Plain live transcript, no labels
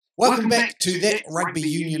Welcome back to That Rugby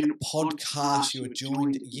Union podcast. You are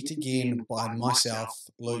joined yet again by myself,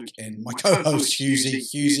 Luke, and my co-host, Hughesy.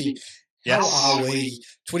 Hughesy, how are we?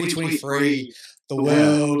 2023, the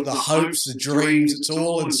world, the hopes, the dreams, it's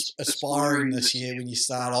all aspiring this year when you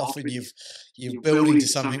start off and you're building to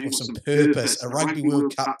something with some purpose, a Rugby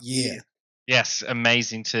World Cup year. Yes,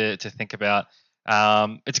 amazing to think about.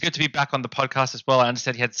 It's good to be back on the podcast as well. I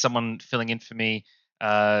understand you had someone filling in for me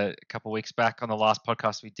a couple of weeks back on the last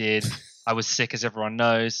podcast we did. I was sick, as everyone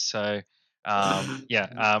knows. So, I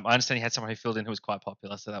understand you had someone who filled in who was quite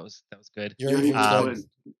popular. So that was good. You're even told.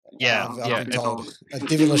 I've been told. A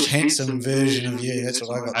devilish handsome version of you. That's what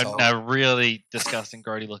I got told. No, really disgusting,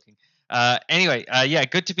 grody looking. Anyway,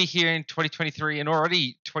 good to be here in 2023, and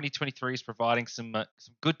already 2023 is providing some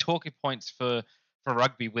good talking points for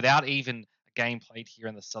rugby without even a game played here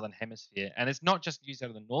in the Southern Hemisphere. And it's not just news out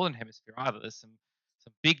of the Northern Hemisphere either. There's some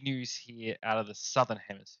big news here out of the Southern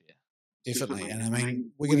Hemisphere. Definitely. And I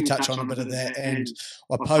mean, we're going to touch on a bit of that. And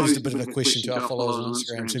I posed a bit of a question to our followers on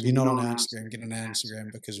Instagram. So if you're not on our Instagram, get on our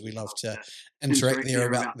Instagram because we love to interact there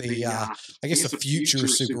about the future of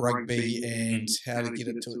Super Rugby and how to get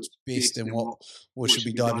it to its best and what we should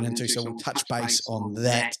be diving into. So we'll touch base on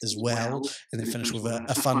that as well and then finish with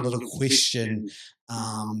a fun little question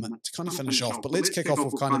to kind of finish off. But let's kick off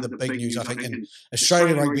with kind of the big news, I think, in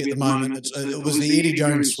Australian rugby at the moment. It was the Eddie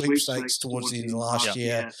Jones sweepstakes towards the end of last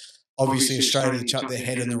year. Obviously, Australia chucked their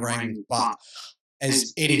head in the ring, but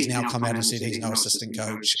as Eddie's now come out and said he's no assistant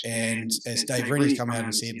coach, and as Dave Rennie's come out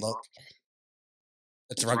and said, look,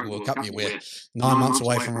 it's a Rugby World Cup year. We're 9 months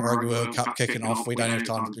away from a Rugby World Cup kicking off. We don't have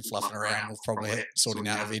time to be fluffing around. We'll probably sorting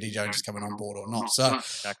out if Eddie Jones is coming on board or not. So,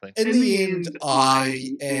 in the end,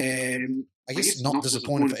 I am, not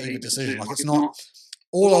disappointed for either decision. Like, it's not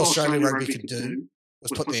all Australian rugby could do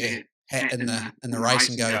was put their hat in the race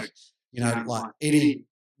and go, like Eddie.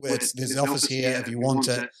 There's the offers here. If you want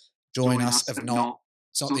it, join us. If not,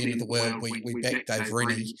 it's not the end of the world. We back Dave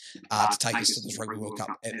Rennie to take us to this Rugby World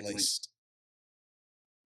Cup at least.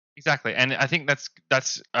 Exactly, and I think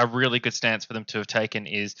that's a really good stance for them to have taken.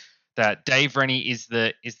 Is that Dave Rennie is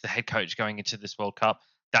the head coach going into this World Cup?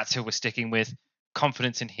 That's who we're sticking with.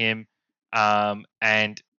 Confidence in him, and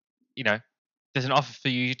there's an offer for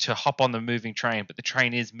you to hop on the moving train, but the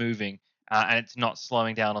train is moving, and it's not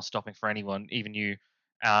slowing down or stopping for anyone, even you.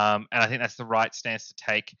 And I think that's the right stance to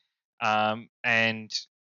take.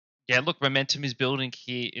 Momentum is building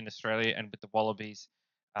here in Australia and with the Wallabies.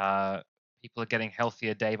 People are getting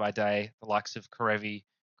healthier day by day, the likes of Karevi,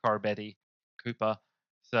 Korobetti, Cooper.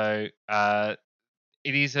 So the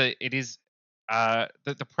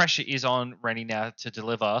pressure is on Rennie now to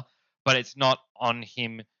deliver, but it's not on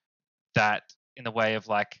him that in the way of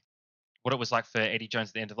like what it was like for Eddie Jones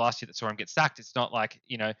at the end of last year that saw him get sacked. It's not like,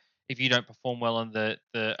 if you don't perform well on the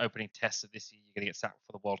opening tests of this year, you're going to get sacked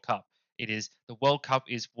for the World Cup. It is the World Cup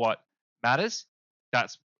is what matters.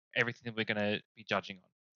 That's everything that we're going to be judging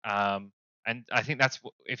on. And I think that's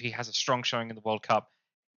if he has a strong showing in the World Cup,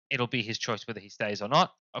 it'll be his choice whether he stays or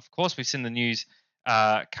not. Of course, we've seen the news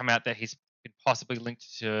come out that he's been possibly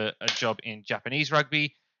linked to a job in Japanese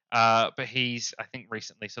rugby, but he's, I think,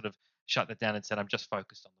 recently sort of shut that down and said, I'm just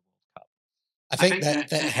focused on the World Cup. I think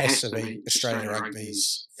that has to be Australian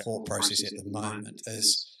rugby's thought process at the moment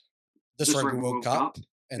is this Rugby World Cup,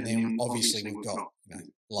 and then obviously we've got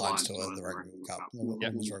lines to the Rugby World Cup, the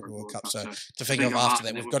Women's Rugby World Cup. So to think of after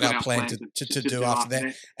that, we've got our plan to do after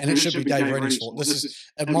that, and it should be Dave Rennie's fault. This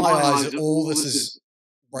is, in my eyes, all this is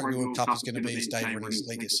Rugby World Cup is going to be is Dave Rennie's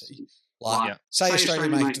legacy. Say Australia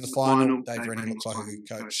make it to the final, Dave Rennie looks like a good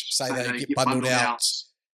coach. Say they get bundled out.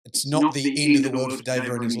 It's not the end of the world for Dave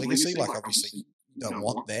Rennie's legacy. Like, obviously, you don't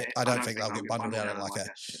want that. I don't think they'll get bundled out at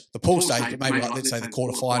the pool stage, but maybe let's say the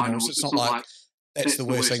quarterfinals. It's not like that's the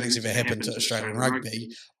worst thing that's ever happened to Australian rugby.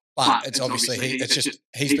 But it's obviously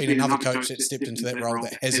he's been another coach that stepped into that role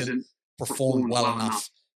that hasn't performed well enough.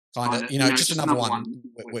 Just another one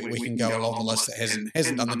we can go along the list that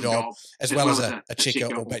hasn't done the job, as well as a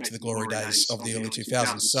checker or back to the glory days of the early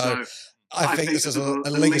 2000s. So I think this is a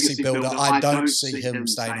legacy builder. I don't see him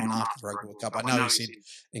staying on after the Rugby World Cup. I know he said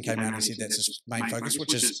and came out and said that's his main focus,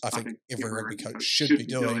 which is I think every rugby coach should be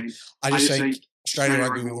doing. I just think Australian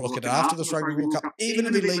rugby will look at it after this Rugby World Cup, even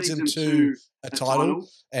if he leads them to a title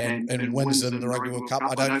and wins them the Rugby World Cup.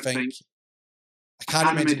 I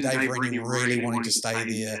can't imagine Dave Rennie really wanting to stay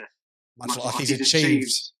there, much like he's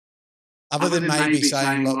achieved. Other than maybe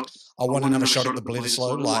saying, look, I want another shot at the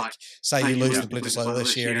Bledisloe. Like, say you lose the Bledisloe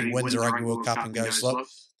this year and he wins the Rugby World Cup and goes, look,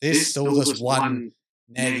 there's still this one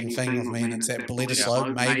nagging thing with me and it's that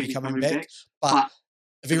Bledisloe maybe coming back. But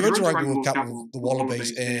if he wins the Rugby World Cup with the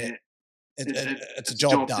Wallabies it's a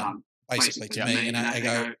job done, basically, to me. And I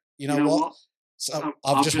go, you know what? So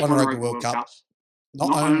I've just won a Rugby World Cup.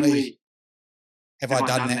 Not only have I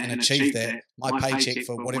done that and achieved that, my paycheck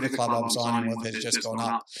for whatever club I'm signing with has just gone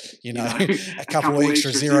up. You know, a couple of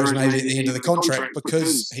extra zeros maybe at the end of the contract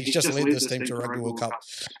because he's just led this team to a Rugby World Cup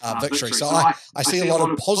victory. So I see a lot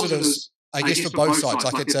of positives, I guess, for both sides.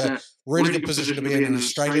 Like, it's a really good position to be in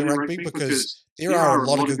Australian rugby because there are a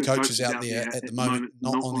lot of good coaches out there at the moment,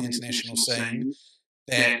 not on the international scene,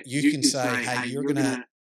 that you can say, hey, you're going to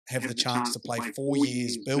have the chance to play 4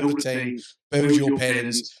 years, build a team, build your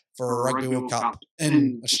patterns for a Rugby World Cup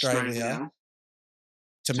in Australia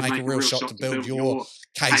to make a real shot to build your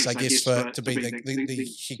case, I guess, to be the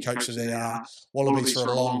head coaches they are Wallabies for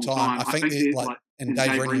a long time. I think that, like, and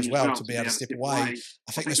Dave Rennie as well, to be able to step away,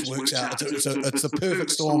 I think this works out. It's the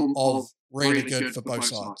perfect storm of really good for both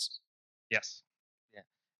sides. Yes.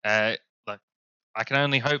 Yeah. Look, I can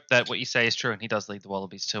only hope that what you say is true and he does lead the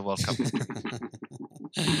Wallabies to a World Cup.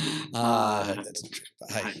 I hope that's not true.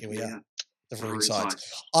 But hey, here we are. Different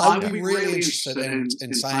sides. I would be really interested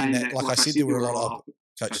in saying that, like I said, there were a lot of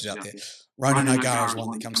coaches out there. Ronan O'Gara is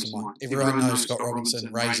one that comes to mind. Everyone knows Scott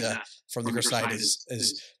Robinson, Razor from the Crusaders,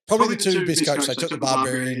 is probably the two best coaches. They took the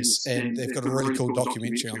Barbarians, and they've got a really cool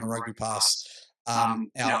documentary on the Rugby Pass out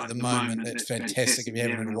at the moment. It's fantastic. If you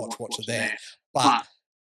haven't had a watch that. But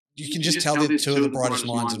you can just tell they're two of the brightest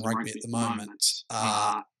minds in rugby at the moment.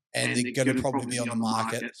 And they're going to probably be on the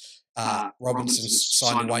market. Robinson's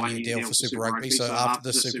signed a 1 year deal for Super Rugby. So after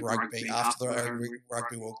the Super Rugby, after the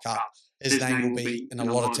Rugby World Cup, his name will be in a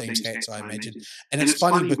lot of teams' hats, I imagine. And it's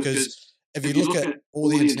funny because if you look at all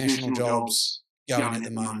the international jobs going at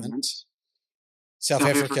the moment, South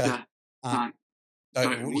Africa,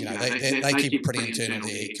 they keep it pretty internal,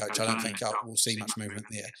 their head coach. I don't think we'll see much movement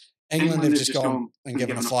there. England have just gone and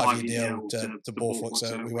given a 5 year deal to Borthwick,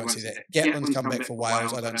 so we won't see that. Gatlin's come back for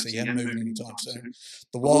Wales. I don't see him moving anytime soon.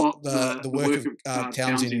 The work of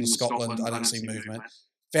Townsend in Scotland, I don't see movement.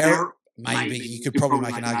 Farrell, maybe. You could probably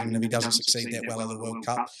make an argument if he doesn't succeed that well at the World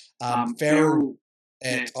Cup. Farrell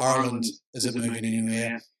at Ireland isn't moving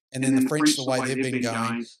anywhere. And then the French, the way they've been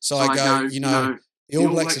going. So I go, the All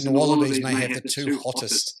Blacks and the Wallabies may have the two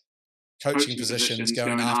hottest coaching positions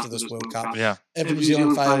going after this World Cup. Yeah. If New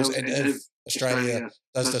Zealand fails and if Australia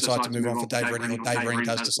does decide to move on for Dave Rennie, or Dave Rennie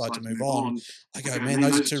does decide to move on, I go, man,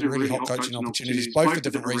 those are two really hot coaching opportunities, both for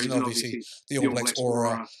different reasons. Obviously, the All Blacks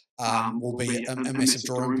aura will be a massive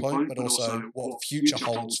drawing point, but also what future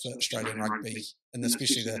holds for Australian rugby, and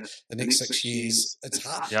especially the next 6 years. It's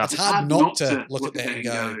hard. Yeah. It's hard not to look at that and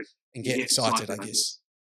go and get excited, I guess.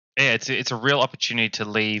 Yeah, it's a real opportunity to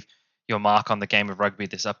leave your mark on the game of rugby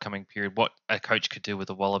this upcoming period, what a coach could do with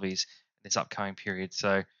the Wallabies this upcoming period.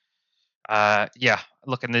 So,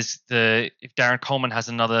 look, and if Darren Coleman has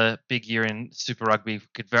another big year in Super Rugby,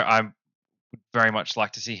 I would very much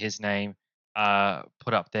like to see his name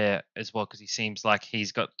put up there as well, because he seems like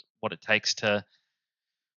he's got what it takes to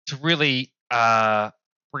really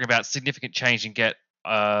bring about significant change and get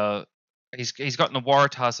he's gotten the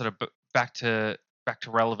Waratahs sort of back to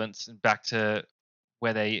relevance and back to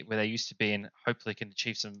where they used to be, and hopefully can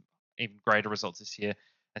achieve some even greater results this year.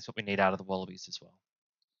 That's what we need out of the Wallabies as well.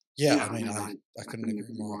 Yeah, I mean, I couldn't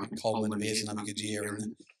agree more. I think Coleman, if he has another good year,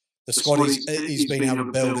 and the squad he's been able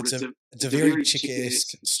to build, it's a very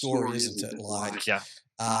Chick-esque story, isn't it? Like,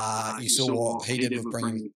 you saw what he did with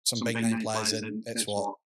bringing some big name players in. That's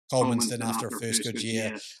what Coleman's done after a first good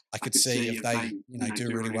year. I could see if they do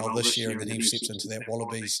really well this year, and then he steps into that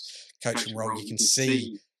Wallabies coaching role, you can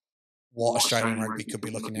see what Australian rugby could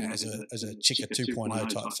be looking at as a Chika 2.0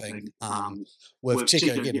 type thing. With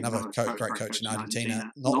Chika, again, another great coach in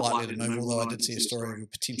Argentina, not likely to move, although I did see a story of a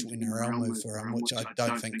potential NRL move for him, which I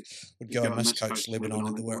don't think would go amiss, coach Lebanon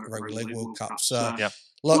at the Rugby League World Cup. So,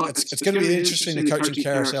 look, it's going to be interesting, the coaching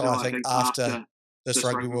carousel, I think, after this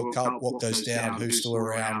Rugby World Cup, what goes down, who's still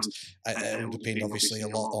around. It will depend, obviously, a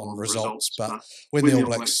lot on results. But when the All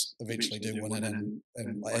Blacks eventually do win it,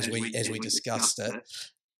 and as we discussed it,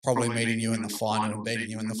 probably meeting you in the final and beating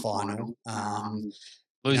you in the final.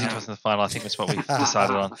 Losing to us in the final, I think that's what we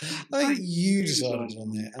decided on. I think you decided on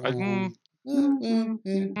that.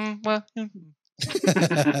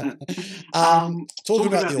 Talking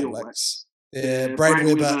about the All Blacks, Brad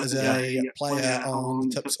Weber is a player on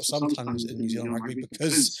the tips of sometimes in New Zealand rugby,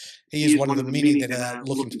 because he is one of the many that are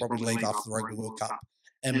looking to probably leave after the Rugby World Cup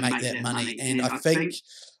and make that money. And I think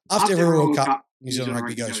after every World Cup, New Zealand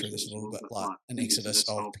rugby goes through this a little bit like an exodus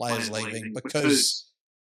of players leaving, because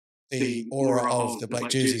the aura of the black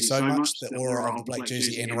jersey so much, the aura of the black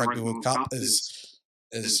jersey and the Rugby World Cup is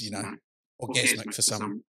orgasmic for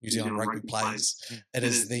some New Zealand rugby players. It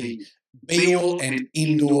is the be all and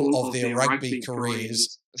end all of their rugby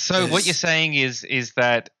careers. So what you're saying is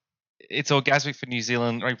that it's orgasmic for New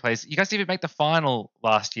Zealand rugby players. You guys didn't even make the final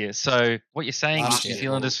last year. So what you're saying is New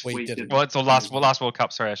Zealanders. We didn't. Well, it's our last World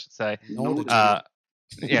Cup. Sorry, I should say. Nor did you.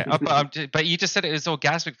 Yeah, but you just said it was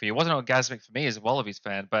orgasmic for you. It wasn't orgasmic for me as a Wallabies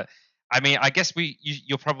fan. But I mean, I guess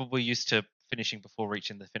you're probably used to finishing before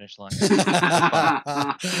reaching the finish line. Is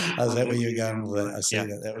that where you're going with that? I see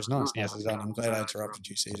that. That was nice. Yeah. Nicely done. I'm glad I interrupted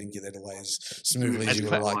you so you didn't get that away as smoothly as you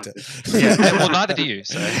would have liked it. Yeah, well, neither do you.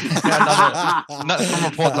 So not from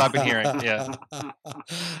reports I've been hearing. Yeah.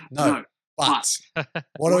 No, but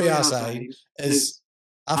what we are saying is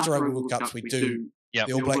after Rugby World Cups, we do. Yep.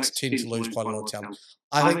 The All Blacks tend to lose quite a lot of talent.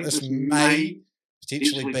 I think this may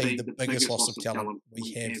potentially be the biggest loss of talent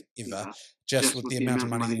we have ever, just with the amount of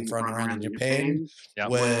money getting thrown around in Japan,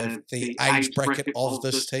 with the age bracket of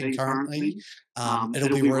this team currently. It'll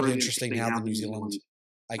be really interesting how the New Zealand,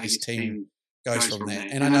 team goes from there.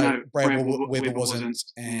 And I know Brad Weber wasn't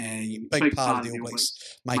a big part of the All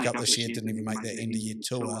Blacks make-up this year, didn't even make that end-of-year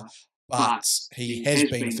tour, but he has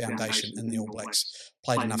been a foundation in the All Blacks,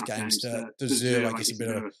 played enough games to deserve, a bit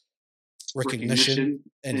of recognition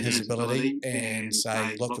in his ability and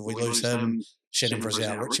say, look, if we lose him, Shannon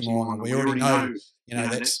Frizzell, Richie Mo'unga, we already know,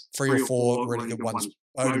 that's 3 or 4 really good ones.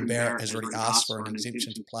 Bowden Barrett has already asked for an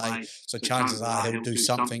exemption to play, so chances are he'll do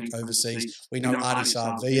something overseas. We know Adi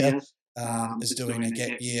Savia is doing a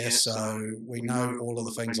gap year, so we know all of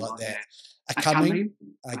the things like that are coming.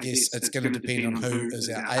 I guess it's going to depend on who is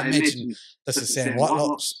out. I imagine this is Sam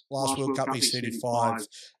Whitelock's last World Cup. He's 35.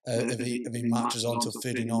 If he marches on to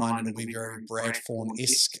 39, it'll be very Brad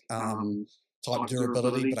Fawn-esque type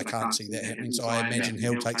durability, but I can't see that happening. So I imagine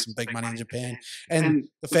he'll take some big money in Japan. And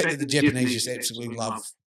the fact that the Japanese just absolutely love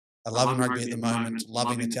rugby at the moment,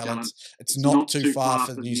 loving the talent. It's not too far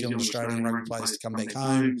for the New Zealand Australian rugby players to come back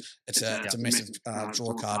home. It's a massive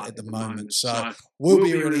draw card at the moment. So will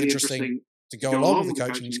be really interesting to go along with the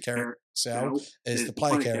coaching carousel is the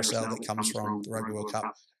player carousel that comes from the Rugby World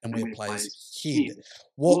Cup and where players head.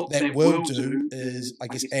 What that will do is,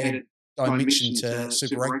 add dimension to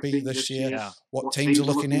Super Rugby this year, what teams are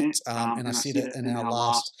looking at. And I said it in our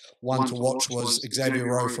last one to watch was Xavier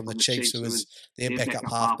Rowe from the Chiefs, who is their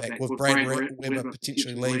backup halfback. With Brad Weber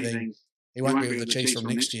potentially leaving, he won't be with the Chiefs from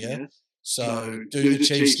next year. So do the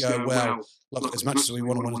Chiefs go, well, look, as much as we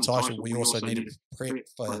want to win a title, we also need to prep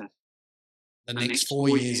for the next 4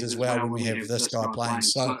 years as well when we have this guy playing.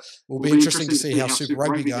 So it will be interesting to see how Super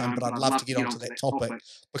Rugby going, but I'd love to get onto that topic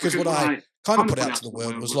because what I kind of put out to the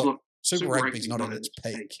world was, look, Super Rugby's not at its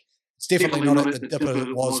peak. It's definitely not at the dip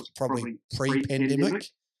it was probably pre-pandemic.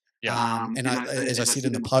 And as I said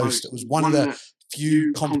in the post, it was one of the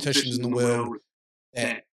few competitions in the world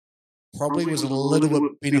that probably was a little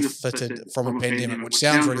bit benefited from a pandemic, which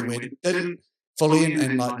sounds really weird. It didn't fully,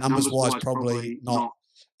 and numbers-wise, probably not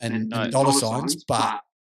in dollar signs, but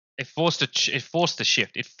it forced a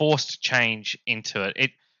shift. It forced change into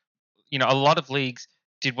it. A lot of leagues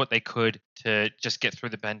did what they could to just get through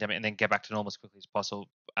the pandemic and then get back to normal as quickly as possible.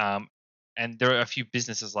 And there are a few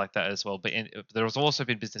businesses like that as well. But there's also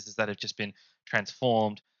been businesses that have just been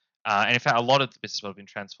transformed. And in fact, a lot of the business world have been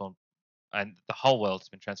transformed, and the whole world has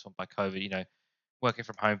been transformed by COVID. Working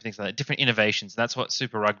from home, things like that, different innovations. And that's what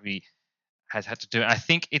Super Rugby has had to do. And I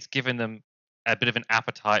think it's given them a bit of an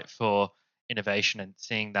appetite for innovation and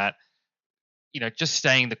seeing that, just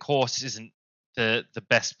staying the course isn't the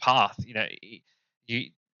best path.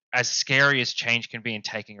 You as scary as change can be in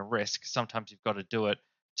taking a risk, sometimes you've got to do it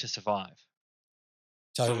to survive.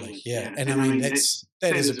 Totally, yeah. And I mean, that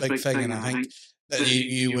is a big thing, and I think that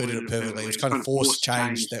you worded it perfectly. It was kind of forced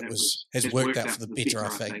change that has worked out for the better, I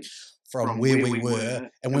think, from where we were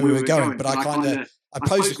and where we were going. But I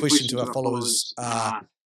posed the question to our followers,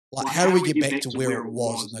 how do we get back to where it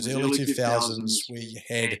was in those early 2000s where you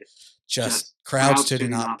had just crowds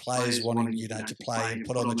turning up, players wanting, to play and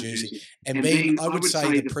put on the jersey, and being, I would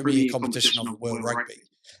say, the premier competition of world rugby.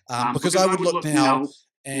 Because I would look now,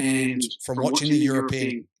 and from watching the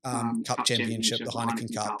European Cup Championship, the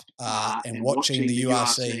Heineken Cup, and watching the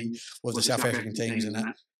URC with the South African teams in it,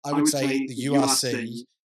 I would say the URC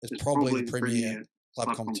is probably the premier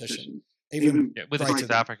club competition. Even with the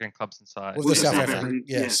South African clubs inside. With the South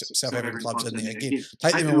African clubs in there. Again,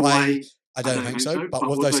 take them away, I don't think so, but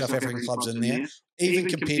with those South African clubs in there, even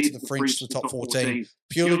compared to the French, the top 14,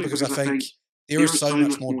 purely because I think there is so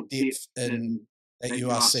much more depth in that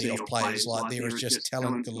URC of players. Like, there is just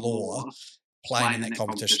talent galore playing in that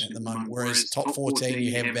competition at the moment, whereas top 14,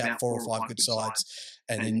 you have about 4 or 5 good sides,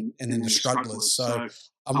 and then the strugglers. So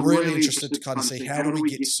I'm really interested to kind of see how do we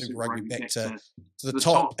get Super Rugby back to the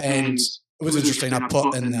top. And it was interesting, I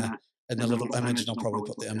put in in the little image, and I'll probably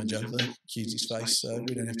put the image over Hughesy's face so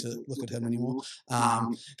we don't have to look at him anymore,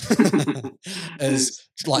 is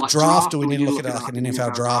like draft. Do we need to look at it like an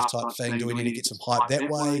NFL draft type thing? Do we need to get some hype that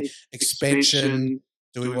way? Expansion.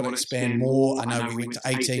 Do we want to expand more? I know we went to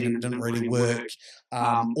 18 and it didn't really work.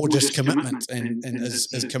 Or just commitment and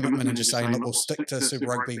is commitment and just saying, look, we'll stick to Super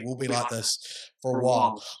Rugby. We'll be like this for a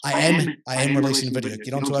while. I am releasing a video.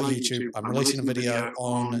 Get onto our YouTube. I'm releasing a video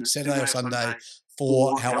on Saturday or Sunday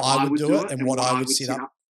for how I would do it and what I would set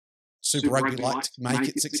up Super Rugby like to make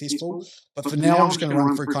it successful. But for now, I'm just going to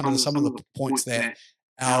run through kind of some of the points that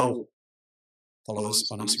our followers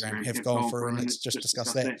on Instagram have gone through, and let's just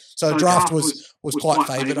discuss that. So draft was quite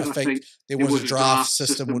favoured. I think there was a draft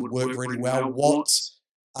system would work really well. What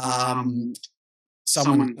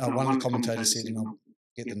someone, one of the commentators said, and I'll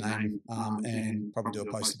get the name and probably do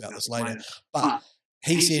a post about this later, but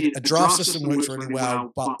he said a draft system works really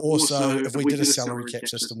well, but also if we did a salary cap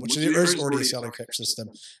system, which there is already a salary cap system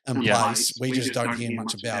in place, we just don't hear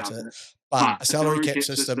much about it, but a salary cap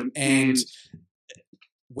system and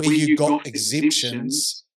where you got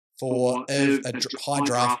exemptions for if a high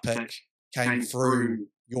draft pick came through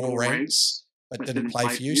your ranks but didn't play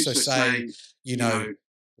for you. So say,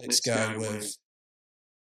 let's go with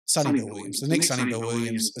Sonny Bill Williams. The next Sonny Bill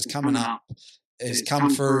Williams is coming up, has come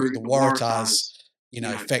through the Waratahs,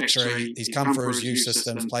 factory. He's come through his youth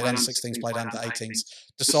systems, played under 16s, played under 18s.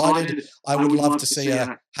 Decided, I would love to see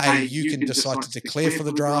hey, you can decide to declare for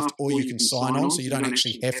the draft or you can sign on, so you don't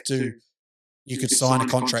actually have to. You could sign a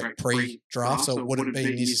contract pre-draft, so it wouldn't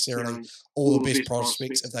be necessarily all the best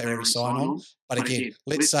prospects if they already sign on. But again,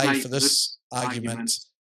 let's say for this argument,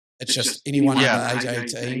 it's just anyone under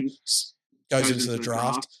age 18 goes into the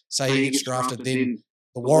draft. Say he gets drafted, then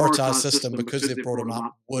the Waratahs system, because they've brought him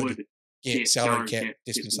up, would get salary cap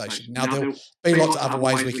dispensation. Now, there'll be lots of other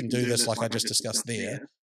ways we can do this, like I just discussed there.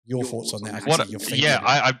 Your thoughts on that?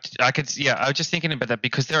 I was just thinking about that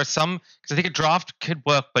because there are some, because I think a draft could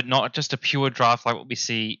work, but not just a pure draft like what we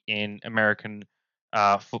see in American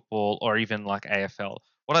football or even like AFL.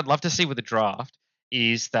 What I'd love to see with a draft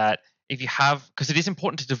is that if you have, because it is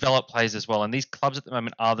important to develop players as well, and these clubs at the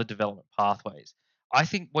moment are the development pathways. I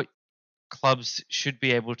think what clubs should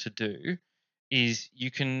be able to do is you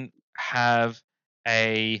can have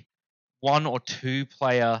a 1 or 2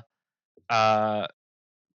 player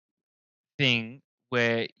thing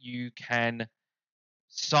where you can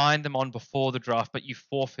sign them on before the draft, but you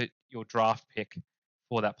forfeit your draft pick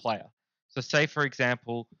for that player. So say, for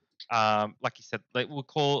example, like you said, we'll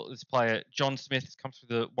call this player John Smith. Has come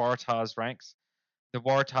through the Waratahs ranks. The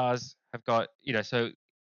Waratahs have got, we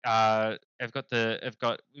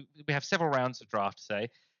have several rounds of draft. Say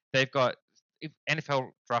they've got, if NFL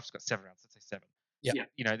draft's got 7 rounds. Let's say 7. Yeah.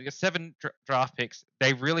 They've got 7 draft picks.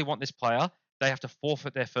 They really want this player. They have to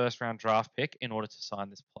forfeit their first round draft pick in order to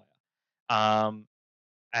sign this player.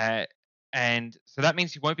 And so that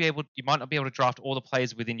means you might not be able to draft all the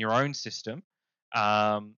players within your own system.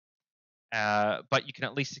 But you can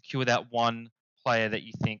at least secure that one player that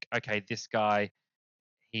you think, okay, this guy,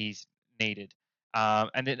 he's needed.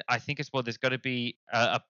 And then I think as well, there's got to be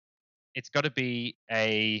it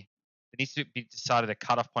needs to be decided a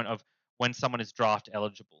cutoff point of when someone is draft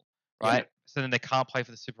eligible, right? Yeah. So then they can't play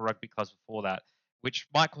for the Super Rugby clubs before that, which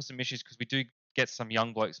might cause some issues because we do get some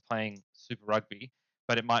young blokes playing Super Rugby,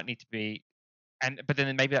 but it might need to be, but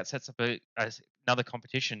then maybe that sets up another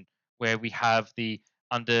competition where we have the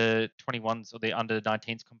under 21s or the under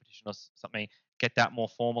 19s competition or something, get that more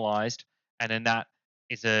formalized, and then that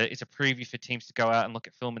is a preview for teams to go out and look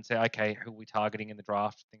at film and say, okay, who are we targeting in the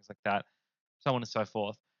draft, things like that, so on and so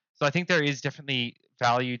forth. So I think there is definitely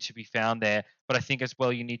value to be found there, but I think as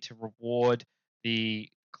well you need to reward the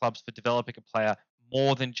clubs for developing a player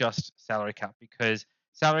more than just salary cap, because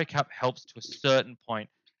salary cap helps to a certain point,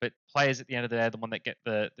 but players at the end of the day are the one that get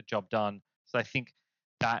the job done. So I think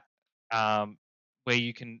that where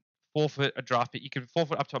you can forfeit a draft pick, you can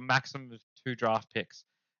forfeit up to a maximum of 2 draft picks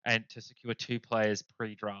and to secure 2 players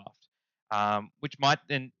pre-draft, which might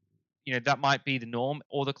then, that might be the norm.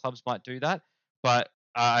 All the clubs might do that, but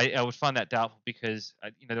I would find that doubtful because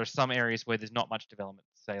there are some areas where there's not much development,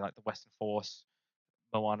 say like the Western Force,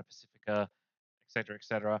 Moana Pacifica, etc.,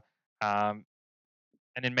 etc. And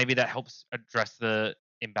then maybe that helps address the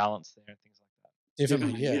imbalance there and things like that.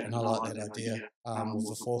 Definitely, yeah. And I like that idea with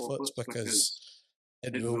the forfeits because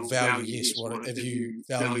it will value, yes, if you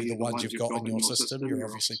value the ones you've got in your system, you're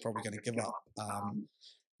obviously probably going to give up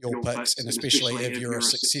your picks, and especially if you're a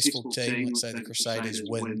successful team, let's say the Crusaders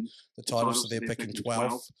win the title, so they're picking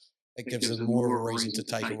 12, it gives them more of a reason to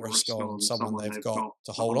take a risk on someone they've got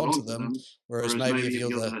to hold on to them, whereas maybe if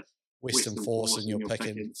you're Western Force and you're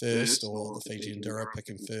picking first, or the Fijian Dura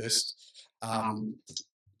picking first,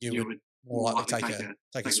 you would more likely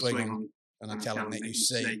take a swing on a talent that you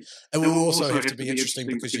see. It will also have to be interesting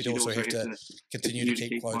because you'd also have to continue to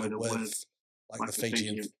keep quota with like the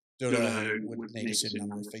Fijian Dura, who would need a certain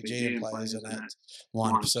number of Fijian players in it.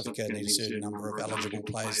 Moana Pacifica need a certain number of eligible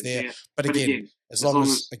players there. But again, as long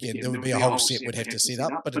as, again, there would be a whole set we'd have to set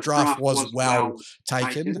up. But the draft was well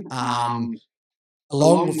taken.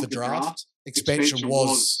 Along with the draft, expansion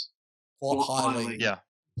was quite highly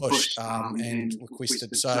pushed and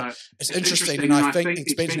requested. So it's interesting, and I think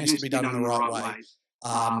expansion has to be done in the right way.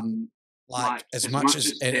 Like, as much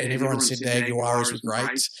as, and everyone said the Aguaras were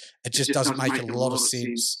great, it just doesn't make a lot of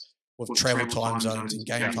sense with travel time zones and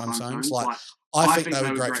game time zones. Like, I think they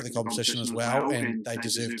were great for the competition as well, and they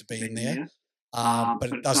deserve to be in there.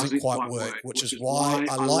 But it doesn't quite work, which is why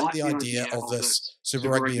I like the idea of this Super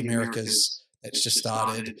Rugby Americas that's just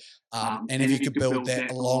started. And if you could build that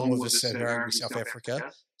along with the Super Rugby South Africa.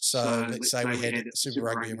 So let's say we had Super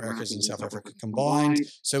Rugby Americas and South Africa combined.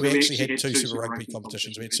 So we actually had two Super Rugby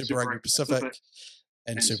competitions. We had Super Rugby Pacific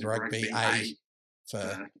and Super Rugby A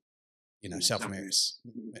for, South America,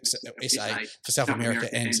 SA for South America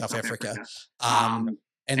and South Africa. And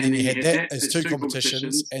then you had that as two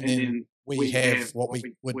competitions, and then we have what we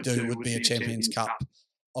would do would be a Champions Cup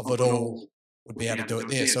of it all. Would be able to do it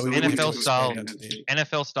there. So we NFL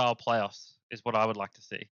style playoffs is what I would like to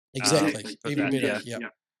see. Exactly, even better.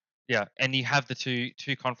 Yeah, and you have the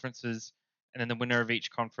two conferences, and then the winner of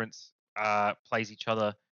each conference plays each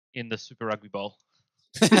other in the Super Rugby Bowl.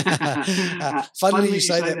 Funnily you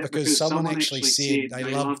say that because someone actually said they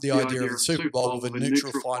loved the idea of the Super Bowl with a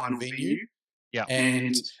neutral final venue. Yeah,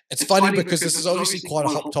 and it's funny because this is obviously quite a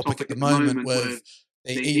hot topic at the moment with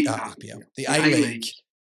the A-League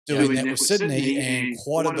doing that with Sydney and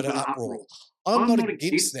quite a bit of uproar. I'm not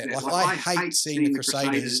against that. Like, I hate seeing the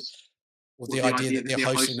Crusaders with the idea that they're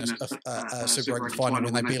hosting a Super Rugby final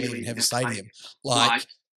when they barely even have a stadium. Like,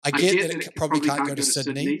 I get that it probably can't go to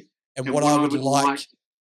Sydney, and what I would like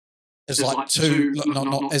is like two,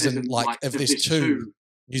 not as in like if there's two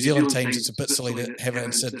New Zealand teams, it's a bit silly to have it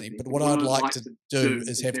in Sydney. But what I'd like to do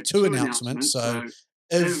is have two announcements. So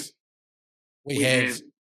if we have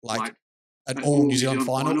like an all New Zealand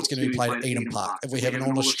final, it's going to be played at Eden Park. If we have an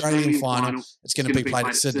all Australian final, it's going to be played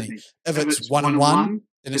at Sydney. If it's 1-1,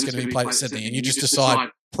 then it's going to be played at Sydney. And you just decide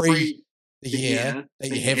pre the year that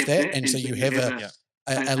you have that. And so you have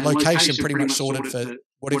a location pretty much sorted for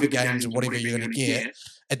whatever games and whatever you're going to get.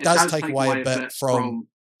 It does take away a bit from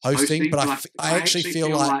hosting, but I actually feel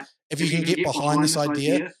like if you can get behind this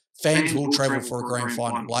idea, fans will travel for a grand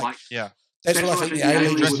final. Like, that's what I think the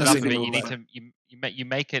A-League is missing a little bit. You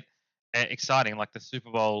make it exciting, like the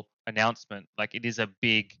Super Bowl announcement. Like, it is a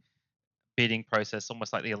big bidding process,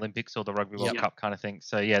 almost like the Olympics or the Rugby World Cup kind of thing.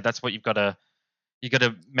 So yeah, that's what you got to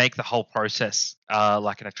make the whole process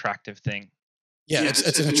like an attractive thing. Yeah,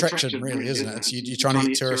 it's an attraction, really, isn't it? You're trying to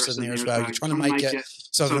get tourists in there as well. You're trying to make it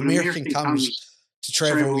so if an American comes to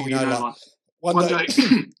travel, like one day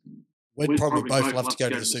we'd probably both love to go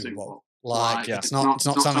to the Super Bowl. Like, it's not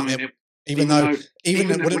something that, even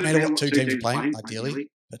it wouldn't matter what two teams are playing, ideally,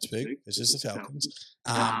 Pittsburgh versus the Falcons.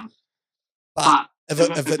 But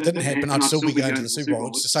if it didn't happen, I'd still be going to the Super Bowl.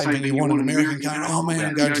 It's the same thing. You want an American going, oh man,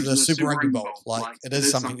 I'm going to the Super Rugby Bowl. Like, it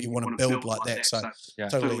is something you want to build like that. So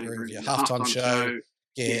totally agree with you. Halftime show,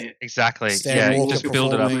 exactly. Stan Walker just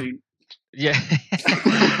build it up. Yeah.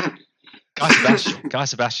 Guy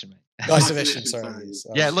Sebastian, mate. Guy Sebastian, sorry.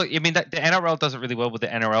 Yeah, look, I mean, the NRL does it really well with the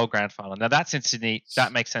NRL Grand Final. Now, that's in Sydney.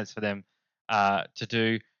 That makes sense for them to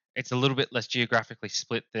do. It's a little bit less geographically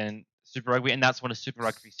split than Super Rugby, and that's one of Super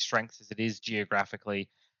Rugby's strengths, is it is geographically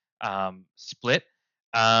split.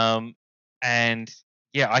 And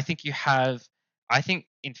yeah, I think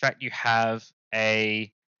in fact you have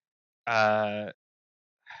a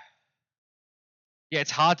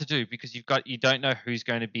it's hard to do because you don't know who's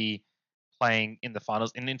going to be playing in the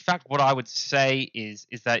finals. And in fact, what I would say is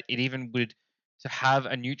that it even would, to have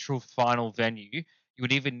a neutral final venue, you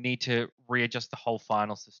would even need to readjust the whole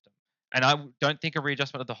final system. And I don't think a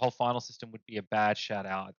readjustment of the whole final system would be a bad shout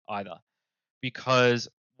out either, because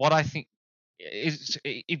what I think is,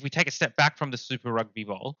 if we take a step back from the Super Rugby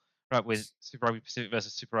Bowl, right, with Super Rugby Pacific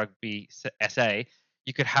versus Super Rugby SA,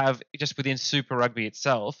 you could have, just within Super Rugby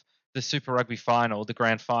itself, the Super Rugby final, the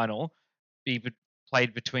grand final, be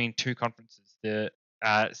played between two conferences.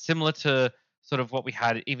 Similar to sort of what we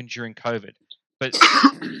had even during COVID, but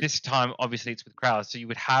this time obviously it's with crowds. So you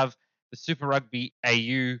would have the Super Rugby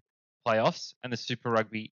AU playoffs and the Super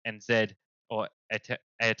Rugby NZ or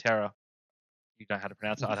Aotearoa. You know how to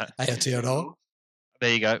pronounce it. Aotearoa.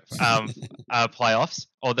 There you go. Playoffs,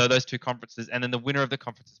 although those two conferences, and then the winner of the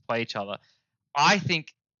conferences play each other. I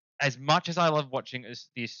think, as much as I love watching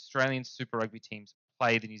the Australian Super Rugby teams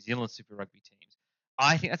play the New Zealand Super Rugby teams,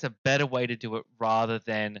 I think that's a better way to do it rather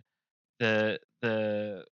than the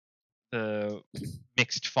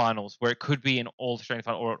mixed finals, where it could be an all Australian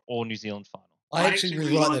final or an all New Zealand final. I actually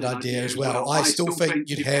really like that idea as well. I still think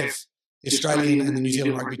you'd have the Australian and the New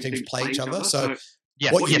Zealand rugby teams play each other. So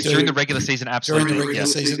yes, during the regular season, absolutely. During the regular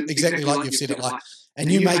season, exactly like you've said it.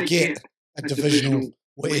 And you may get a divisional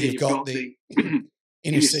where you've got the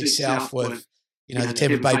NFC South with, the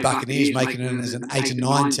Tampa Bay Buccaneers making it in as an 8 and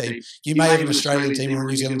 9 team. You may have an Australian team or a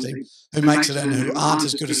New Zealand team who makes it in who aren't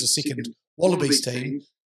as good as the second Wallabies team,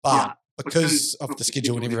 but because of the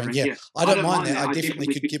schedule and everything, I don't mind that. I definitely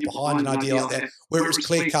could get behind an idea like that where it was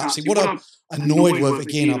clear cut. See, what I'm annoyed with,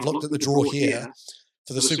 again, I've looked at the draw here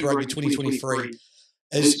for the Super Rugby 2023,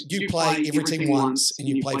 is you play every team once and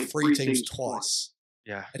you play 3 teams twice.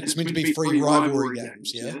 Yeah. And it's meant to be 3 rivalry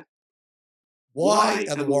games, Why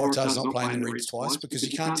are the Waratahs not playing the Reds twice? Because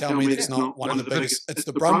you can't tell me that's not one of the biggest. It's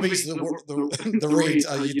the Brumbies, the Reds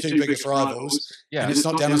are your 2 biggest rivals. Yeah. And it's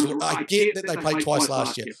not down as. I get that they played twice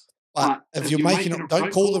last year. But if you're making it,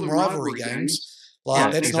 don't call them rivalry games.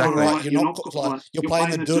 That's not right. You're not you're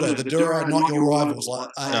playing the Dura. The Dura are not your rivals.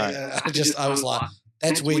 I was like,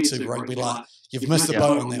 that's weird too, rugby. You've missed the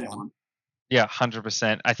boat on that one. Yeah,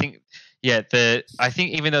 100%. I think, I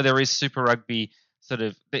think even though there is Super Rugby, sort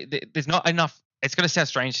of, there's not enough. It's going to sound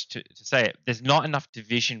strange to say it. There's not enough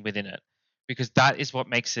division within it, because that is what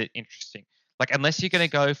makes it interesting. Unless you're going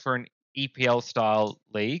to go for an EPL style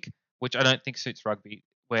league, which I don't think suits rugby,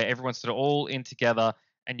 where everyone's sort of all in together,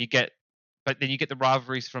 and but then you get the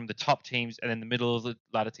rivalries from the top teams and then the middle of the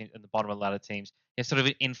ladder teams and the bottom of the ladder teams. There's sort of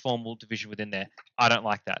an informal division within there. I don't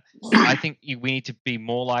like that. I think we need to be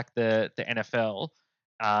more like the NFL,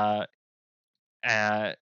 and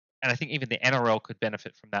I think even the NRL could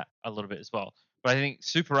benefit from that a little bit as well. But I think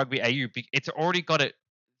Super Rugby AU, it's already got it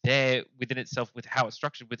there within itself with how it's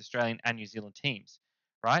structured with Australian and New Zealand teams,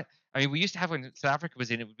 right? I mean, we used to have, when South Africa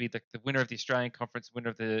was in, it would be the winner of the Australian conference, winner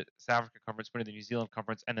of the South Africa conference, winner of the New Zealand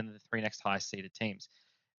conference, and then the 3 next highest seeded teams.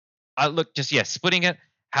 Splitting it,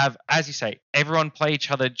 have, as you say, everyone play each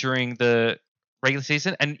other during the regular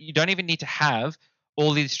season, and you don't even need to have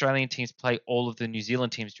all the Australian teams play all of the New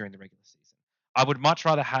Zealand teams during the regular season. I would much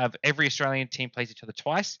rather have every Australian team plays each other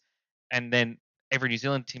twice, and then every New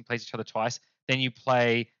Zealand team plays each other twice. Then you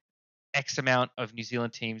play X amount of New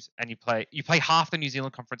Zealand teams, and you play half the New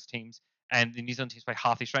Zealand conference teams, and the New Zealand teams play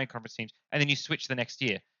half the Australian conference teams, and then you switch the next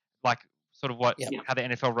year, how the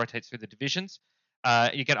NFL rotates through the divisions.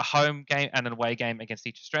 You get a home game and an away game against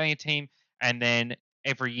each Australian team, and then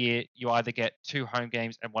every year you either get 2 home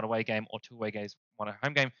games and 1 away game, or 2 away games, 1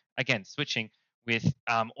 home game. Again, switching with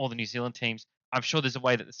all the New Zealand teams. I'm sure there's a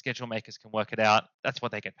way that the schedule makers can work it out. That's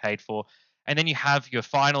what they get paid for. And then you have your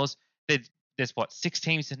finals. There's 6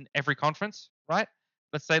 teams in every conference, right?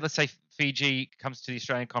 Let's say Fiji comes to the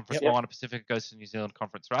Australian conference, Moana Pacific goes to the New Zealand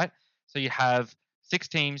conference, right? So you have 6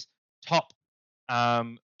 teams, top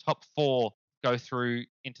 4 go through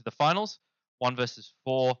into the finals, 1 versus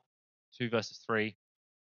 4, 2 versus 3.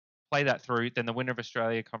 Play that through, then the winner of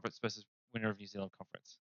Australia conference versus winner of New Zealand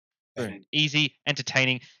conference. Boom. Easy,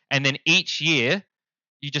 entertaining, and then each year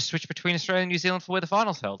you just switch between Australia and New Zealand for where the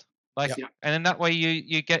finals held. And then that way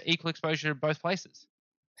you get equal exposure in both places.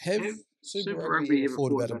 Have Super Rugby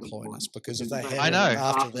thought about employing us? Because if they had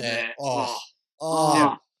after that,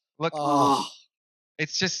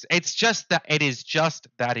 it's just that it is just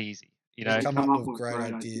that easy. Come up with great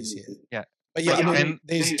ideas here. Yeah. But even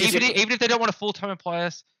if they don't want to full-time employ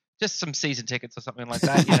us, just some season tickets or something like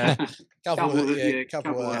that. couple of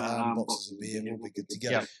boxes of beer, we'll be good to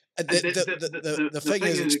go. Yeah. The thing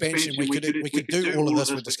is, expansion. We could do all of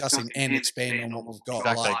this we're discussing and expand on what we've got.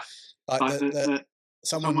 Exactly.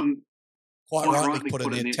 Someone quite rightly put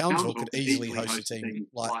in there, Townsville could easily host a team.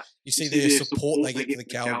 You see their support they get for the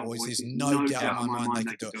Cowboys. There's no doubt in my mind they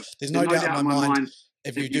could do it. There's no doubt in my mind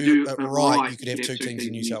if you do it right, you could have 2 teams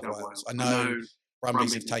in New South Wales. I know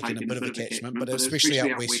Brumbies have taken a bit of a catchment, but especially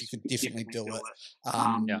out west, you could definitely do it.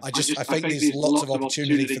 I think there's lots of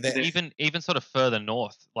opportunity for that. Even sort of further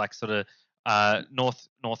north,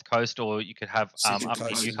 north coast, or you could have up in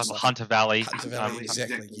Newcastle, Hunter Valley.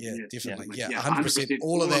 Exactly. Yeah, definitely. Yeah, 100%.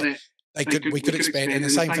 All of that we could expand, and the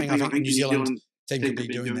same thing I think the New Zealand team could be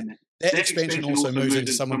doing that. That expansion also moves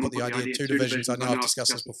into, someone put the idea, 2 divisions. I know I've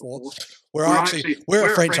discussed this before. We're a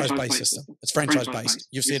franchise-based system. It's franchise-based.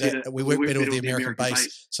 You've said it. We work better with the American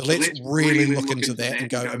base. So let's really look into that and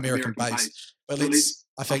go American-based. But let's,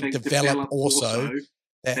 I think, develop also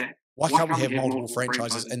that Why can't we have multiple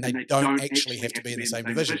franchises and they don't actually have to be in the same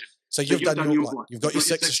division? So you've done you've got your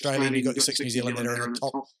 6 Australian, you've got your 6 New Zealand that are in the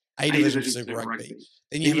top A division for Super Rugby.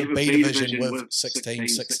 Then you have a B division with 6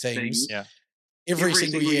 teams. Yeah. Every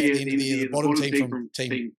single year at the end of the year, the bottom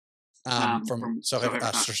team from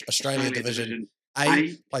Australia Division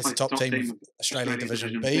A plays the top team of Australia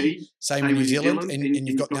Division B. Same in New Zealand, and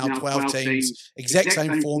you've got now 12 teams, exact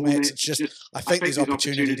same formats. It's just, I think there's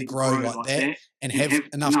opportunity to grow like that and have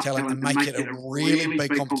enough talent and make it a really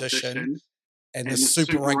big competition, and the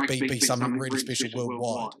Super Rugby be something really special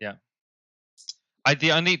worldwide. Yeah.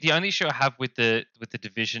 The only issue I have with the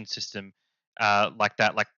division system, like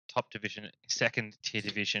that, like top division, second tier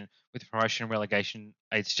division with promotion and relegation,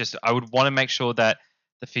 it's just, I would want to make sure that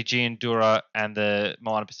the Fijian Dura and the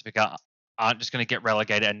Moana Pacifica aren't just going to get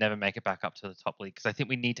relegated and never make it back up to the top league, because I think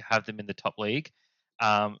we need to have them in the top league,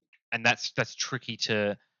 and that's tricky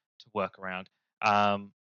to work around.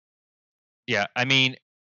 Yeah, I mean,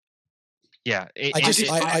 yeah, I get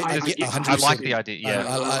 100%. I like the idea. Yeah,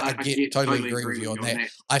 I totally agree with you on that.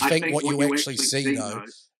 I think what you actually see though,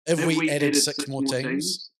 if we added 6 more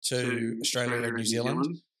teams to Australia and New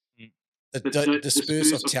Zealand, the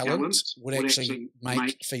disperse of talent would actually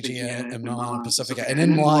make Fiji and Moana Pacifica. And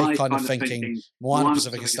in my kind of thinking, Moana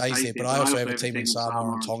Pacifica stays there, but I also have a team in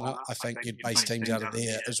Samoa and Tonga. I think you'd base teams out of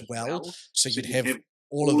there as well. So you'd have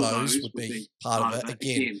all of those would be part of it.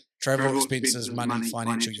 Again, travel expenses, money,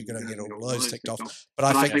 financial, you've got to get all of those ticked off.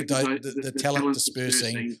 But I think the talent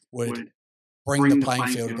dispersing would bring the playing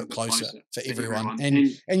field a bit closer for everyone. And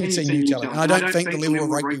you'd see new talent. And I don't think the level of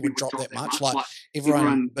rugby would drop that much. Like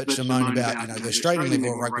everyone bitched and moaned about, the Australian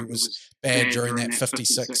level of rugby was bad during that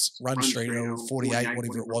 56 run streak or 48,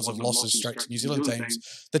 whatever it was, of losses straight to New Zealand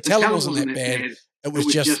teams. The talent wasn't that bad. It was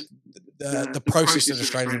just the process that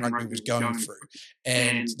Australian rugby was going through.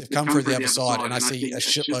 And they've come through the other side, and I see a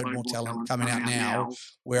shitload more talent coming out now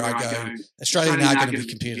where I go, Australia are going to be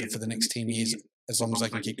competitive for the next 10 years as long as they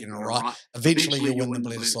can keep getting it right. Eventually you'll win the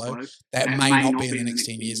Bledisloe. That may not be in the next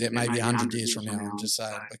 10 years. That may be 100 years from now, I'm just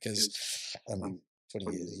saying, because 20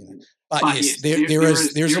 years, But yes,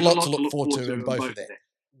 there's a lot to look forward to in both of that.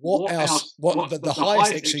 What else? The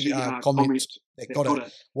highest actually comment that got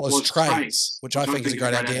it was trades, which I think is a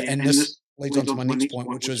great idea. And this leads on to my next point,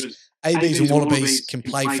 which was ABs and Wallabies can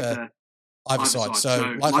play for either side.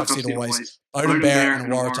 So, like I've said always, Odin Barrett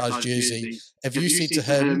in a Waratahs jersey, if you said to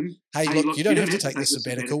him, hey, look, you don't have to take this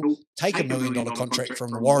sabbatical, take $1 million contract from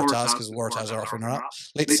the Waratahs, because the Waratahs are offering it up.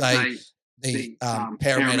 Let's say the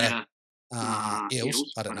Parramatta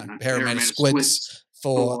Eels, I don't know, Parramatta Squids,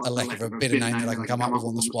 for a lack of a better name that I can come up with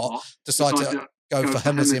on the spot, decide to go for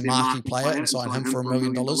him as their marquee player and sign him for $1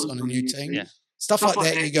 million on a new team. Yeah. Stuff like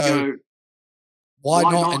that, you go, why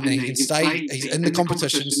not? And then he can stay, he's in the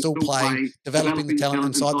competition, still playing, developing the talent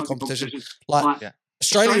inside the competition.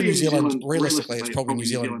 Australia and New Zealand, realistically, it's probably New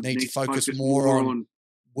Zealand need to focus more on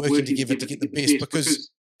working together to get the best, because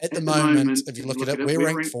at the moment, if you look at it, we're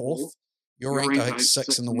ranked 4th, you're ranked, I think,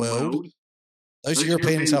 6th in the world. Those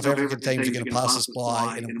European and South African teams are going to pass us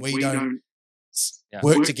by, and if we don't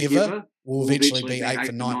work together, we'll eventually be 8th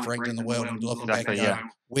and 9th ranked in the world and looking back and go,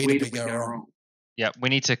 where did we go wrong? Yeah, we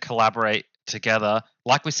need to collaborate together.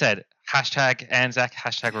 Like we said, hashtag Anzac,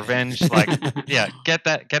 hashtag revenge. Get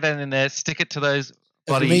that in there, stick it to those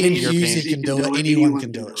bloody Europeans. If me and Hughesy can do it, anyone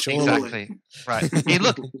can do it, surely. Exactly. Right. Hey,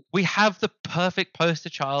 look, we have the perfect poster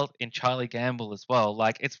child in Charlie Gamble as well.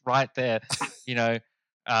 Like, it's right there,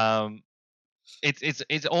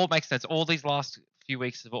 It's all makes sense. All these last few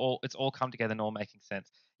weeks it's all come together and all making sense.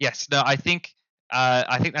 Yes, no, I think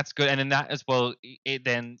that's good. And in that as well,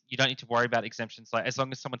 then you don't need to worry about exemptions. Like, as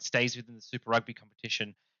long as someone stays within the Super Rugby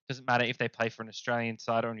competition, doesn't matter if they play for an Australian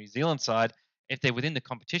side or a New Zealand side. If they're within the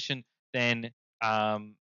competition, then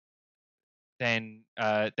they can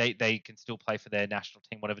still play for their national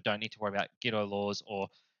team. Whatever. Don't need to worry about Ghetto laws or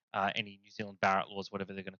any New Zealand Barrett laws,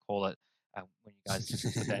 whatever they're going to call it. When you guys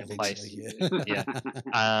put that in place, the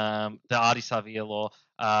Artie Savia law.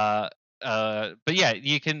 But yeah,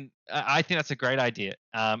 you can. I think that's a great idea.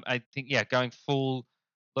 I think going full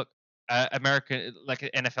American, like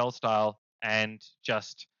NFL style, and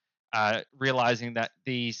just realizing that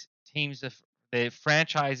these teams their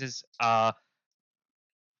franchises are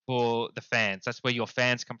for the fans. That's where your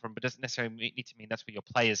fans come from, but doesn't necessarily need to mean that's where your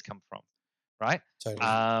players come from, right?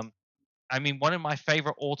 Totally. I mean, one of my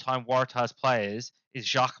favorite all-time Waratahs players is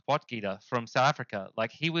Jacques Potgieter from South Africa.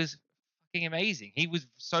 Like, he was fucking amazing. He was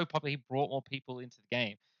so popular. He brought more people into the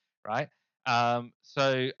game, right?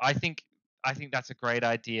 So I think that's a great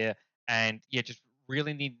idea. And just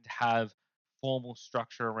really need to have formal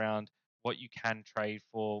structure around what you can trade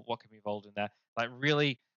for, what can be involved in that. Like,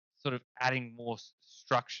 really sort of adding more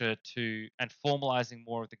structure to and formalizing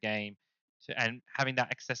more of the game and having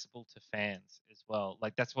that accessible to fans as well.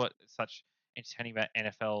 Like that's what is such entertaining about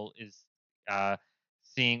NFL is uh,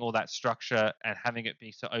 seeing all that structure and having it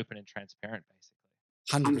be so open and transparent, basically.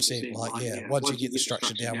 100%. Like, once you get the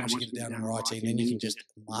structure down, once you get it down in writing, then you can just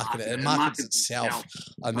market it. It markets itself.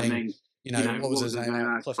 I mean, what was his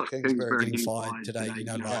name? Cliff Kingsbury getting fired today.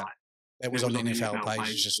 Like that was on the NFL page.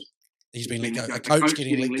 It's just he's been let go. A coach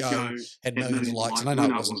getting let go had millions of likes, and I know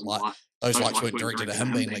it wasn't like those likes weren't directed at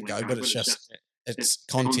him being let go, but it's just it's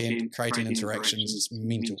content, creating interactions. It's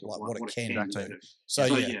mental, like what it can do. So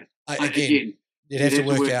again. You'd have to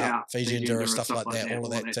work out Fiji Enduro, stuff like that, all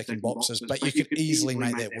of that ticking boxes. But you could easily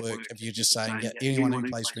make that work if you're just saying, anyone who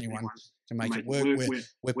plays for anyone can make it work.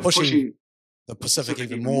 We're pushing the Pacific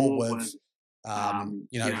even more with,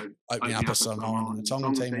 opening up a Samoan and a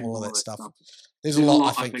Tongan team, all of that stuff. There's a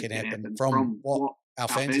lot I think can happen from what our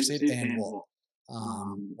fans have said and what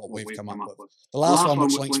we've come up with. The last one,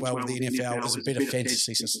 which links well with the NFL, is a better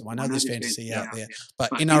fantasy system. I know there's fantasy out there,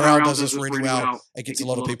 but NRL does this really well. It gets a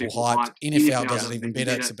lot of people hyped. NFL does it even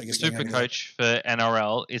better. It's the biggest Super Coach for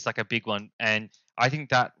NRL is like a big one, and I think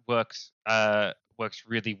that works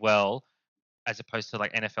really well as opposed to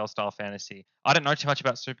like NFL style fantasy. I don't know too much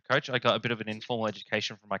about Super Coach. I got a bit of an informal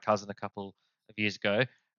education from my cousin a couple of years ago,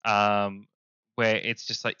 where it's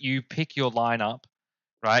just like you pick your lineup.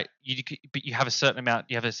 Right, but you have a certain amount.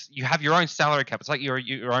 You have your own salary cap. It's like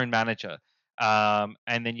your own manager, and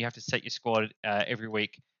then you have to set your squad every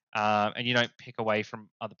week, and you don't pick away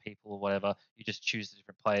from other people or whatever. You just choose the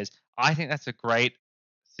different players. I think that's a great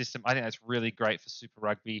system. I think that's really great for Super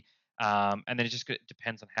Rugby, and then it just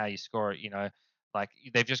depends on how you score it. Like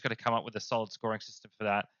they've just got to come up with a solid scoring system for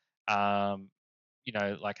that.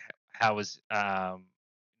 Like how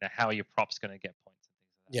are your props going to get points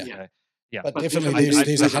and things like that. Yeah, but definitely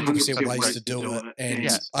there's 100% ways to do it, and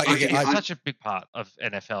it's such a big part of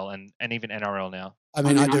NFL and even NRL now. I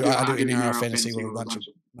mean, I do NRL fantasy with a bunch of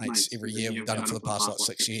mates every year. We've done it for the past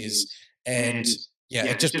 6 years, and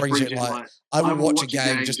it just brings it. Like I will watch a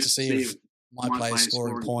game just to see if my player's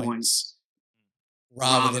scoring points,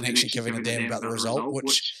 rather than actually giving a damn about the result,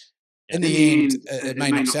 which. In the end, it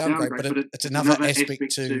may not sound great, but it's another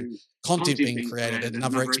aspect to content being created,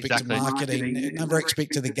 another aspect to marketing, another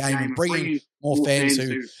aspect to the game, and bringing more fans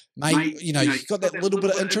who may, you've got that little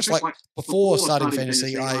bit of interest. Like before starting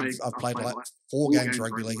fantasy, I've played like 4 games of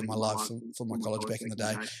rugby league in my life for my college back in the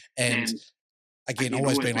day, and again,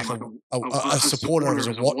 always been like a supporter as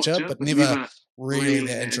a watcher, but never really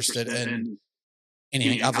that interested in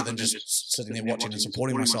anything other than just sitting there watching and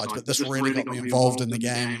supporting my sides. But this really got me involved in the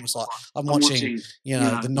game. It was like I'm watching,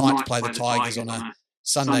 the Knights play the Tigers on a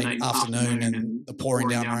Sunday afternoon and the pouring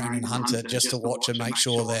down rain in Hunter just to watch and make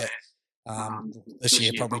sure that this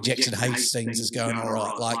year probably Jackson Hastings is going all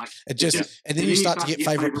right. Like it just, and then you start to get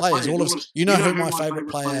favourite players. All of who my favourite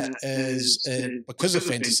player is because of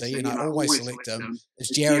fantasy, and I always select him, is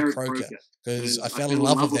Jared Croker, because I fell in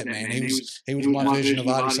love with that man. He was my version of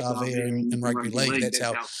Adi Savia in rugby league. That's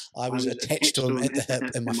how I was attached to him at the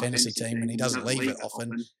hip in my fantasy team, and he doesn't leave it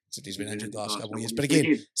often, except he's been injured the last couple of years. But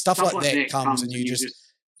again, stuff like that comes, and you just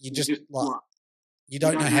like you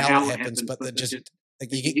don't know how it happens, but that just.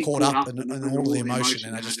 Like you get caught up in all of the emotion,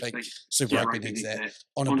 and I just think Super Rugby needs that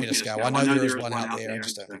on a better scale. I know there is one out there, I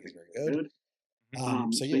just don't think it's very good.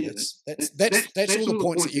 That's all the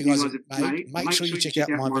points that you guys have made. Make sure you check out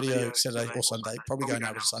my video Saturday or Sunday, probably going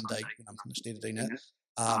over to Sunday when I'm finished editing it,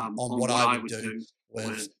 on what I would do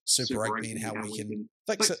with Super Rugby and how we can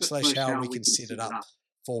fix it / how we can set it up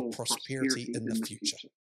for prosperity in the future.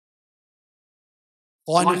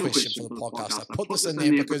 Final question for the podcast. I put this in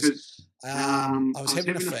there because I was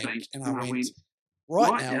having a think and I went,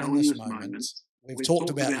 right now in this moment, we've talked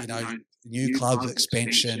about, new club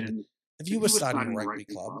expansion. If you were starting a rugby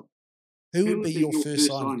club, who would be your first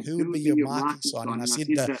signing? Who would be your marquee signing? I said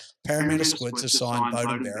the Parramatta Squids have signed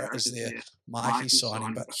Bowden Barrett as their marquee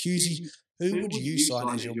signing, but Hughesy, who would you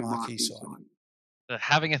sign as your marquee signing?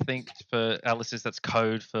 Having a think for our listeners, that's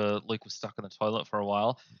code for Luke was stuck in the toilet for a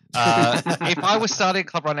while. If I was starting a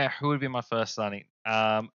club right now, who would be my first signing?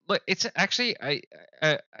 Look, it's actually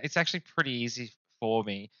pretty easy for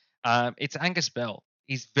me. It's Angus Bell.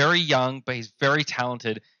 He's very young, but he's very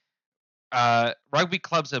talented. Rugby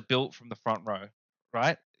clubs are built from the front row,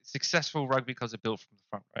 right? Successful rugby clubs are built from the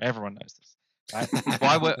front row. Everyone knows this,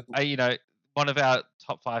 right? One of our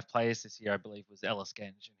top 5 players this year, I believe, was Ellis Genge,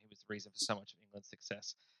 and he was the reason for so much of England's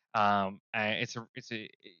success. And it's a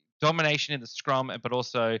domination in the scrum, but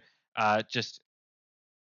also just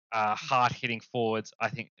hard hitting forwards. I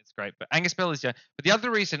think it's great. But Angus Bell is young. But the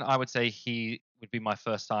other reason I would say he would be my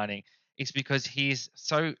first signing. It's because he's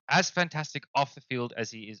so as fantastic off the field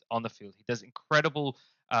as he is on the field. He does incredible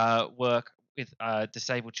work with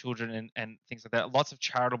disabled children and things like that. Lots of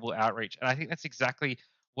charitable outreach, and I think that's exactly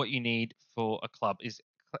what you need for a club.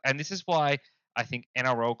 And this is why I think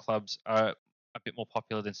NRL clubs are a bit more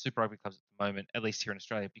popular than Super Rugby clubs at the moment, at least here in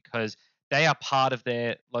Australia, because they are part of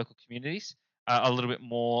their local communities a little bit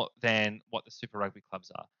more than what the Super Rugby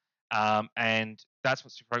clubs are. And that's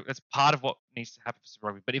that's part of what needs to happen for Super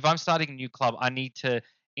Rugby. But if I'm starting a new club, I need to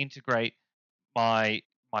integrate my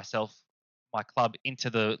myself, my club into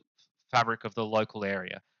the fabric of the local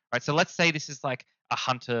area. Right. So let's say this is like a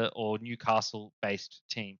Hunter or Newcastle based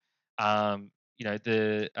team. You know,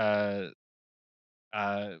 the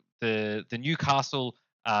Newcastle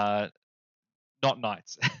not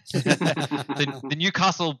Knights, the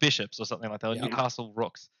Newcastle Bishops or something like that, or Newcastle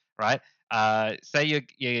Rooks, right? Say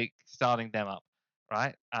you're starting them up,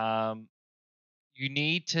 right? You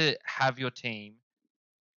need to have your team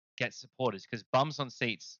get supporters because bums on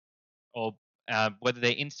seats, or whether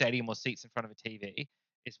they're in stadium or seats in front of a TV,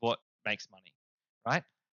 is what makes money, right?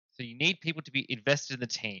 So you need people to be invested in the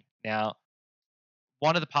team. Now,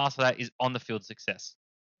 one of the paths for that is on the field success.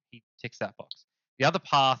 He ticks that box. The other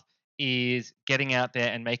path is getting out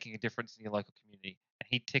there and making a difference in your local community, and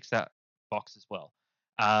he ticks that box as well.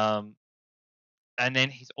 And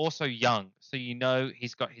then he's also young, so you know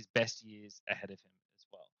he's got his best years ahead of him as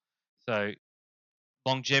well. So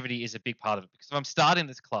longevity is a big part of it, because if I'm starting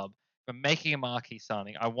this club, if I'm making a marquee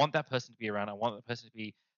signing, I want that person to be around. I want that person to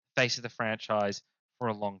be face of the franchise for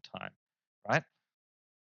a long time, right?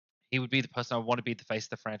 He would be the person I want to be the face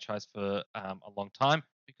of the franchise for a long time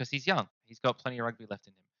because he's young. He's got plenty of rugby left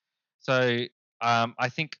in him. So I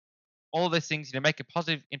think all those things, make a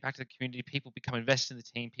positive impact on the community. People become invested in the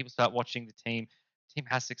team. People start watching the team. The team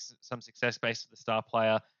has some success based on the star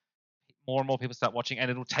player. More and more people start watching, and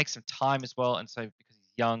it'll take some time as well. And so because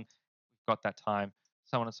he's young, we've got that time,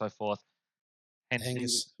 so on and so forth.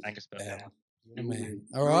 Hence Angus Bell. Your man.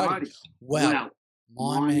 All right. Well,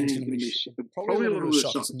 my man's going to be probably a little bit of a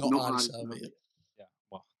shock. It's not Ardie Savia. Yeah,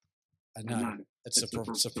 well, I know. It's a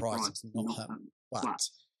surprise. It's not him. But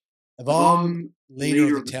if I'm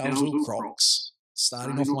leader of the Townsville Crocs,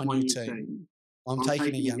 starting off my new team, I'm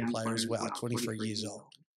taking a young player as well, 23 years old.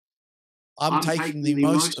 I'm taking the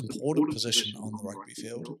most important position on the rugby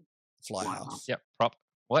field, fly half. Yep. Prop.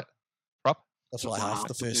 What? Prop? The fly half,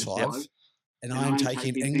 the first five. Yep. And I'm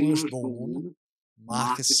taking English-born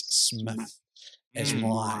Marcus Smith as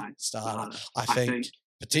my starter. I think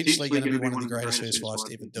potentially going to be one of the greatest first fives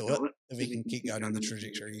to ever do it if he can keep going on the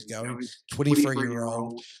trajectory he's going.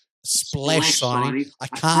 23-year-old, splash signing. I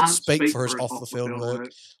can't speak for his off-the-field work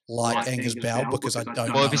like Angus Bell because I don't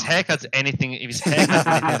know. Well, if his haircut's anything to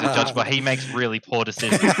judge by, he makes really poor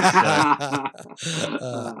decisions. So.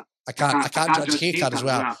 I can't judge haircut as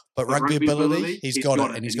well, but rugby ability, he's got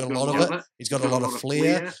it, and he's got a lot of it. He's got a lot of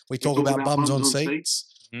flair. We talk about bums on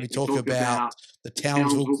seats. We talk about the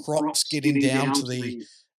Townsville Crocs getting down to the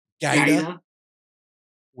Gator,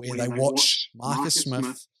 where they watch Marcus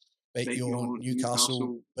Smith beat your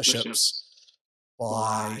Newcastle Bishops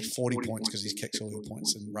by 40 points because he kicks all your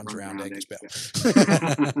points and runs around Angus Bell.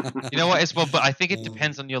 You know what, as well, but I think it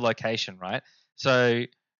depends on your location, right? So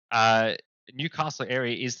Newcastle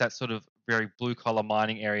area is that sort of very blue-collar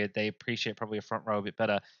mining area. They appreciate probably a front row a bit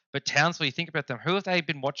better. But Townsville, you think about them, who have they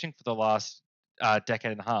been watching for the last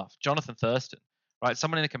decade and a half? Jonathan Thurston, right?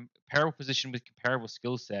 Someone in a comparable position with comparable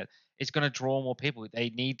skill set is going to draw more people.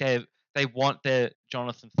 They want their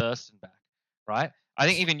Jonathan Thurston back, right? I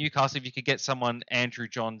think even Newcastle, if you could get someone Andrew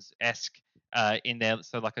Johns-esque in there,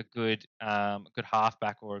 so like a good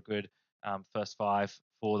halfback or a good first five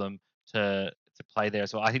for them to play there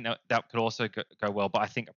as well. I think that could also go well, but I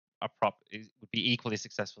think a prop would be equally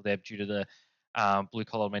successful there due to the blue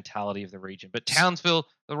collar mentality of the region. But Townsville,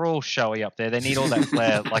 they're all showy up there. They need all that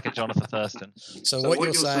flair like a Jonathan Thurston. So what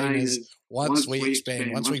you're saying is once we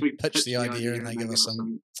expand, once we pitch the idea and they give us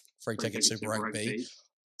some free tickets Super Rugby,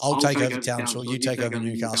 I'll take over Townsville, you take over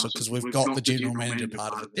Newcastle because we've got the general manager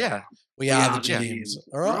part of it. Yeah. We are the GMs.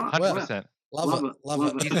 All right? 100%. Love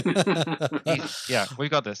it. Yeah, we've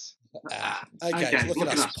got this. Okay, look at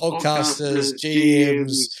us. Podcasters,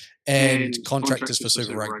 GMs, and contractors for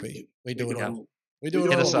Super Rugby. We do it all. We do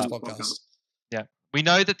it all on this podcast. Yeah. We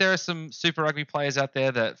know that there are some Super Rugby players out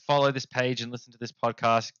there that follow this page and listen to this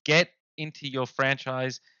podcast. Get into your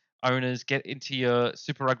franchise owners, get into your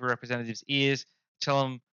Super Rugby representatives' ears. Tell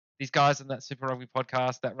them these guys on that Super Rugby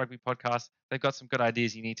podcast, that rugby podcast, they've got some good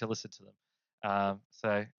ideas. You need to listen to them.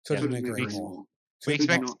 Couldn't agree more. We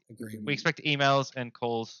expect emails and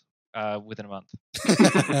calls within a month.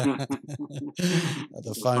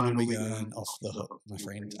 The phone will be going off the hook, my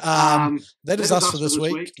friend. That is us for this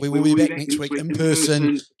week. We will be back next week in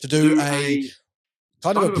person to do a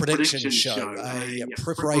kind of a prediction show, a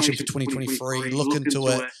preparation for 2023, look into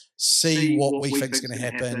it, see what we think is going to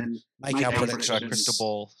happen, make our predictions. Crystal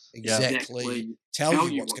ball. Exactly. Tell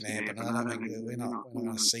you what's going to happen. I don't think we're not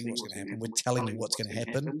going to see what's going to happen. We're telling you what's going to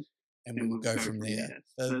happen, and we will go from there.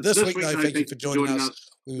 So this week, though, thank you for joining us.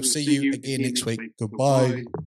 We will see you again next week. Goodbye.